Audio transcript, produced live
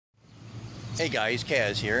Hey guys,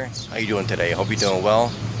 Kaz here. How you doing today? Hope you're doing well.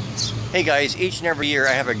 Hey guys, each and every year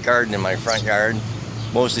I have a garden in my front yard.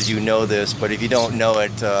 Most of you know this, but if you don't know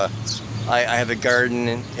it, I have a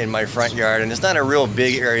garden in my front yard, and it's not a real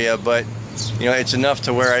big area, but you know, it's enough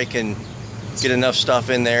to where I can get enough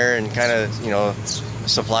stuff in there and kind of, you know,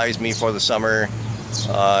 supplies me for the summer,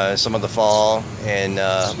 some of the fall, and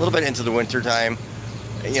a little bit into the winter time.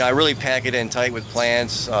 You know, I really pack it in tight with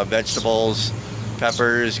plants, vegetables,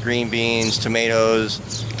 peppers, green beans,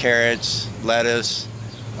 tomatoes, carrots, lettuce,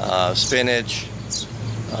 spinach.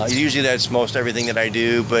 Usually that's most everything that I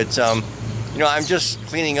do, but you know, I'm just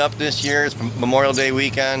cleaning up this year. It's Memorial Day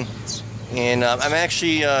weekend, and I'm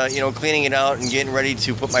actually you know, cleaning it out and getting ready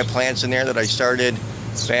to put my plants in there that I started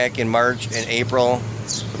back in March and April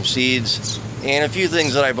from seeds, and a few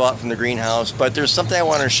things that I bought from the greenhouse. But there's something I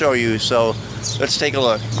want to show you, so let's take a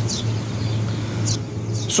look.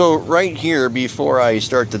 So right here, before I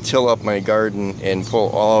start to till up my garden and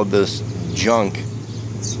pull all of this junk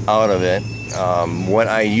out of it, what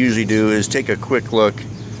I usually do is take a quick look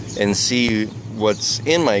and see what's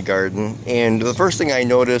in my garden. And the first thing I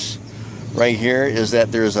notice right here is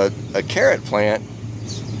that there's a carrot plant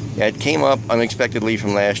that came up unexpectedly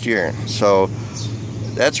from last year. So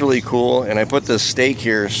that's really cool. And I put this stake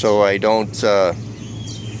here so I don't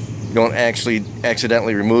actually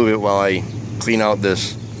accidentally remove it while I clean out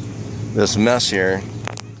this mess here.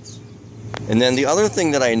 And then the other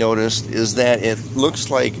thing that I noticed is that it looks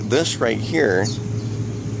like this right here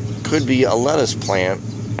could be a lettuce plant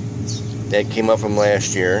that came up from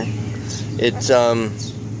last year. It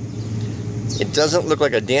doesn't look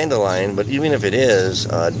like a dandelion, but even if it is,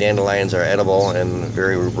 dandelions are edible and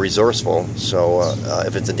very resourceful. So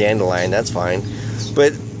if it's a dandelion, that's fine.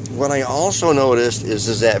 But what I also noticed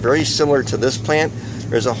is that very similar to this plant,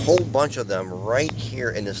 there's a whole bunch of them right here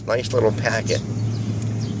in this nice little packet.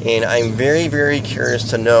 And I'm very, very curious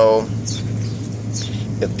to know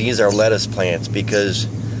if these are lettuce plants, because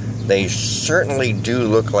they certainly do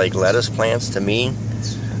look like lettuce plants to me.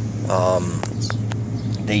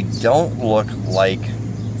 They don't look like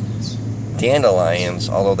dandelions,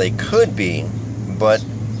 although they could be. But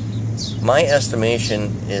my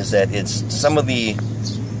estimation is that it's some of the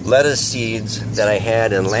lettuce seeds that I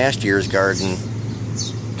had in last year's garden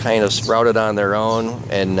kind of sprouted on their own,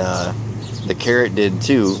 and the carrot did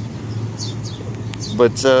too.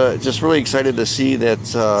 But just really excited to see that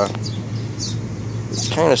it's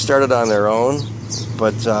kind of started on their own.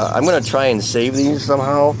 But I'm going to try and save these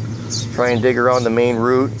somehow, try and dig around the main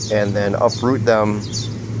root and then uproot them,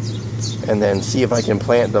 and then see if I can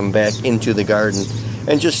plant them back into the garden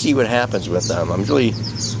and just see what happens with them. I'm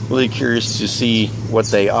really curious to see what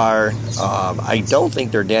they are. I don't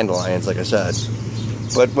think they're dandelions, like I said.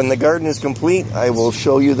 But when the garden is complete, I will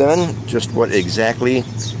show you then just what exactly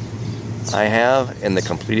I have in the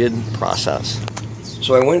completed process.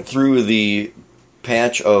 So I went through the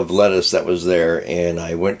patch of lettuce that was there, and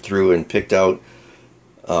I went through and picked out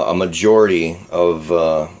a majority of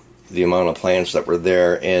the amount of plants that were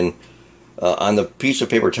there. And on the piece of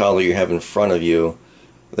paper towel that you have in front of you,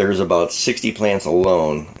 there's about 60 plants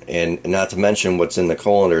alone, and not to mention what's in the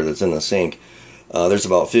colander that's in the sink. There's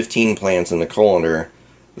about 15 plants in the colander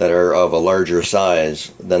that are of a larger size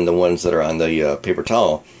than the ones that are on the paper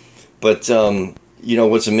towel. But you know,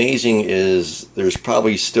 what's amazing is there's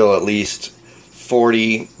probably still at least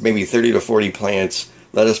 40, maybe 30 to 40 plants,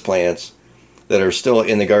 lettuce plants, that are still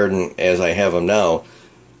in the garden as I have them now.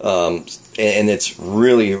 And it's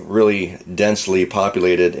really, really densely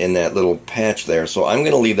populated in that little patch there. So I'm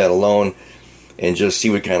going to leave that alone and just see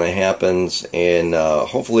what kind of happens. And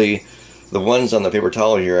hopefully the ones on the paper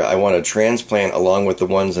towel here, I want to transplant along with the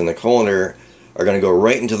ones in the colander, are going to go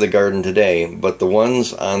right into the garden today. But the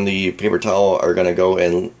ones on the paper towel are going to go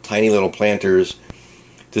in tiny little planters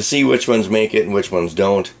to see which ones make it and which ones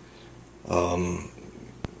don't.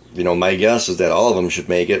 You know, my guess is that all of them should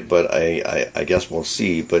make it, but I guess we'll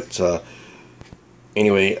see. But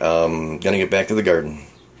anyway, going to get back to the garden.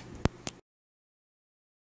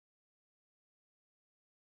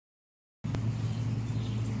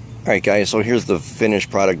 Alright guys, so here's the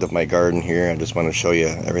finished product of my garden here. I just want to show you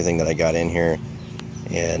everything that I got in here,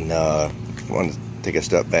 and I want to take a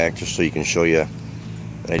step back just so you can show you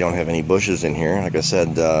that I don't have any bushes in here. Like I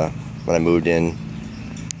said, when I moved in,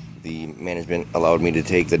 the management allowed me to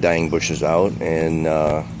take the dying bushes out, and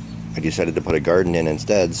I decided to put a garden in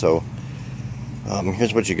instead. So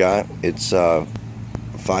here's what you got. It's a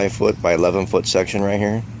 5-foot by 11-foot section right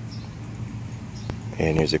here,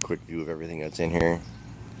 and here's a quick view of everything that's in here.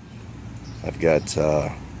 I've got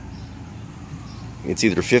it's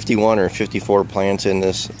either 51 or 54 plants in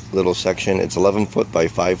this little section. It's 11 foot by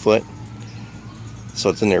 5 foot. so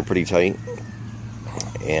it's in there pretty tight.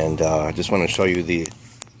 And I just want to show you the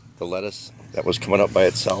lettuce that was coming up by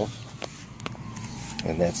itself,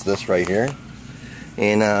 and that's this right here.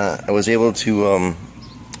 And I was able to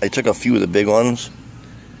I took a few of the big ones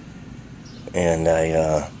and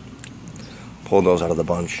I pulled those out of the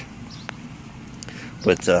bunch.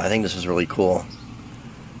 But I think this is really cool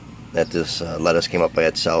that this lettuce came up by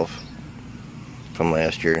itself from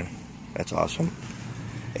last year. That's awesome.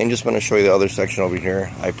 And just want to show you the other section over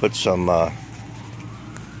here. I put some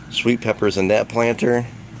sweet peppers in that planter.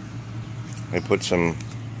 I put some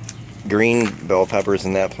green bell peppers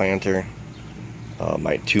in that planter.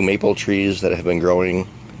 My 2 maple trees that have been growing.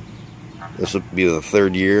 This will be the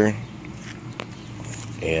 3rd year.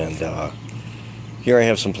 And here I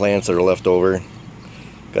have some plants that are left over.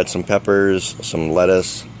 Got some peppers, some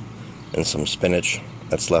lettuce, and some spinach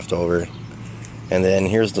that's left over. And then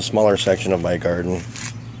here's the smaller section of my garden.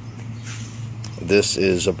 This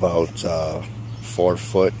is about 4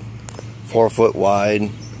 foot wide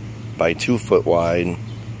by 2 foot wide.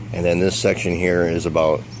 And then this section here is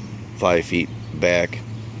about 5 feet back,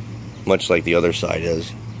 much like the other side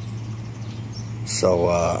is. So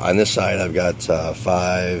on this side I've got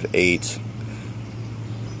 5, 8,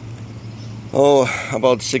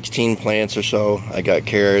 about 16 plants or so. I got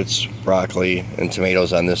carrots, broccoli, and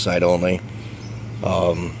tomatoes on this side only.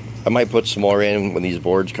 I might put some more in when these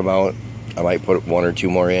boards come out. I might put 1 or 2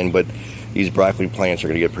 more in, but these broccoli plants are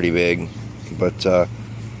going to get pretty big. But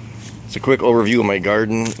it's a quick overview of my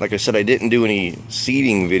garden. Like I said, I didn't do any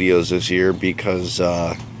seeding videos this year because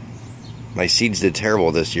my seeds did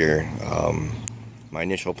terrible this year. My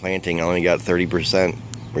initial planting, I only got 30%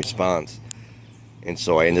 response. And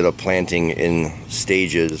so I ended up planting in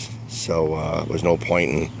stages, so there was no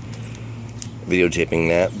point in videotaping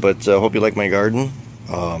that. But I hope you like my garden.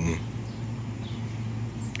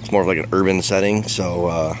 It's more of like an urban setting,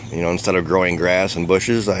 so you know, instead of growing grass and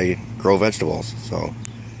bushes, I grow vegetables. So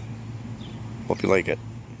hope you like it.